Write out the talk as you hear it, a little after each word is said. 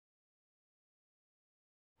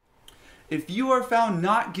If you are found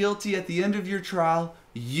not guilty at the end of your trial,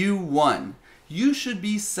 you won. You should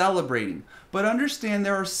be celebrating, but understand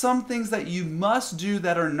there are some things that you must do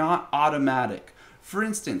that are not automatic. For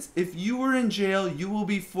instance, if you were in jail, you will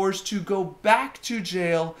be forced to go back to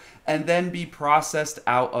jail and then be processed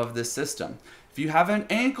out of the system. If you have an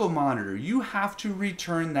ankle monitor, you have to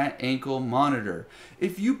return that ankle monitor.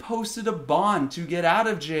 If you posted a bond to get out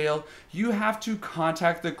of jail, you have to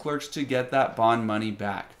contact the clerks to get that bond money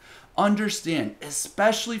back. Understand,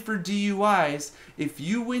 especially for DUIs, if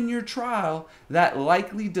you win your trial, that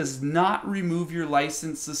likely does not remove your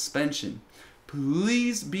license suspension.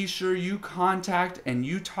 Please be sure you contact and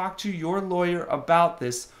you talk to your lawyer about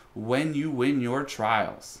this when you win your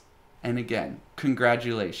trials. And again,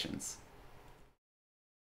 congratulations.